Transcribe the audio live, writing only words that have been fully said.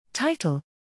Title: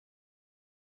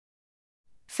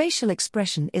 Facial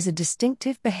expression is a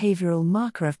distinctive behavioral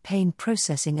marker of pain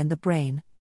processing in the brain.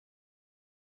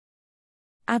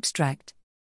 Abstract: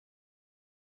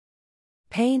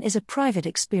 Pain is a private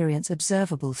experience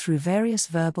observable through various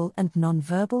verbal and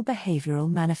non-verbal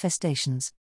behavioral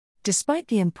manifestations. Despite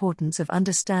the importance of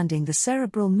understanding the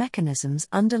cerebral mechanisms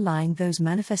underlying those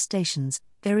manifestations,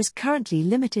 there is currently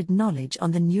limited knowledge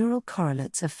on the neural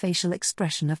correlates of facial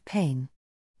expression of pain.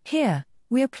 Here,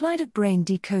 we applied a brain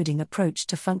decoding approach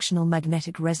to functional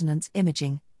magnetic resonance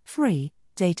imaging (FRI)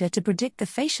 data to predict the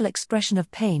facial expression of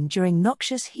pain during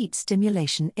noxious heat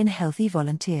stimulation in healthy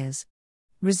volunteers.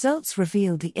 Results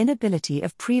revealed the inability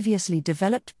of previously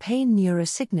developed pain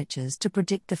neurosignatures to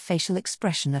predict the facial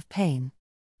expression of pain.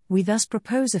 We thus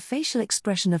propose a facial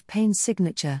expression of pain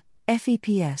signature,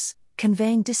 FEPS,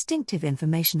 conveying distinctive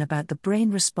information about the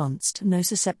brain response to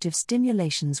nociceptive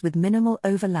stimulations with minimal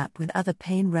overlap with other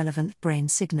pain-relevant brain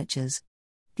signatures.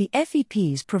 The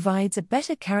FEPS provides a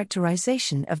better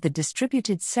characterization of the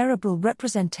distributed cerebral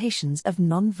representations of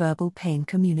nonverbal pain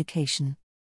communication.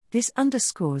 This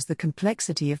underscores the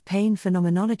complexity of pain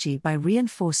phenomenology by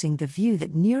reinforcing the view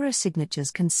that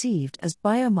neurosignatures conceived as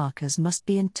biomarkers must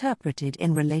be interpreted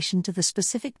in relation to the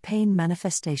specific pain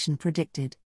manifestation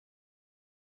predicted.